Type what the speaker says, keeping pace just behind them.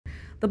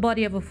The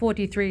body of a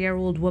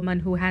 43-year-old woman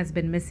who has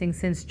been missing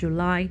since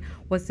July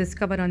was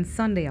discovered on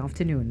Sunday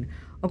afternoon.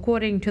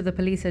 According to the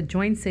police, a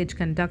joint search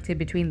conducted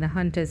between the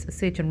Hunters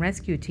Search and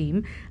Rescue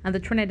Team and the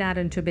Trinidad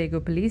and Tobago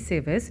Police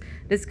Service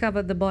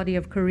discovered the body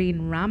of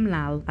Kareen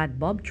Ramlal at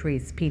Bobb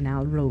Trace,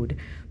 Penal Road.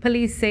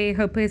 Police say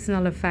her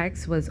personal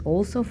effects was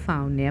also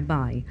found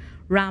nearby.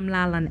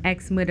 Ramlal, an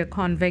ex-murder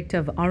convict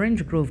of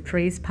Orange Grove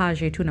Trace,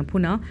 Pasea,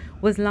 Tunapuna,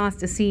 was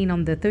last seen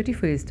on the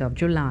 31st of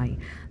July.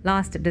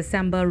 Last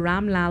December,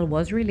 Ramlal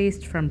was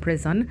released from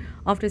prison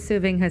after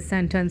serving her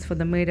sentence for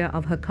the murder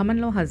of her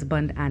common-law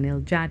husband,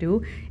 Anil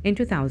Jadoo, in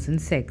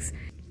 2006.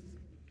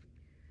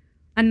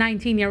 A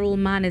 19-year-old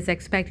man is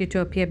expected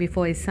to appear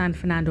before a San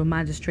Fernando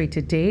magistrate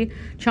today,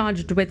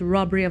 charged with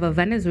robbery of a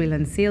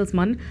Venezuelan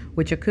salesman,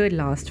 which occurred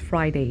last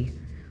Friday.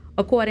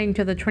 According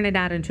to the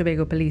Trinidad and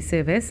Tobago Police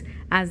Service,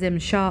 Azim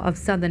Shah of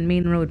Southern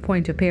Main Road,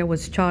 Point-a-Pear,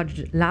 was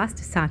charged last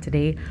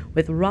Saturday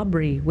with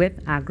robbery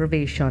with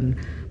aggravation.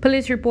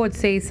 Police reports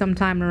say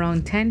sometime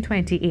around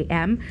 10:20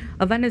 a.m.,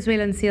 a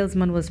Venezuelan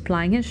salesman was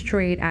plying his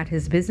trade at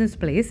his business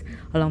place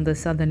along the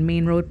Southern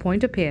Main Road,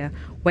 Point-a-Pear,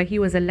 where he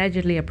was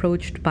allegedly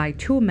approached by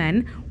two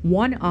men,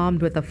 one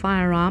armed with a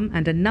firearm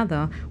and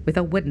another with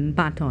a wooden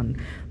baton.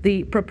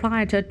 The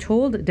proprietor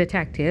told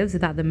detectives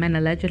that the men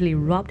allegedly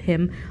robbed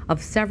him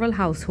of several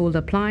household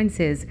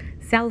appliances,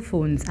 cell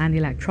phones and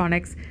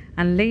electronics,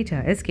 and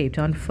later escaped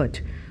on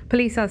foot.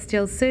 Police are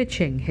still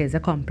searching his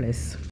accomplice.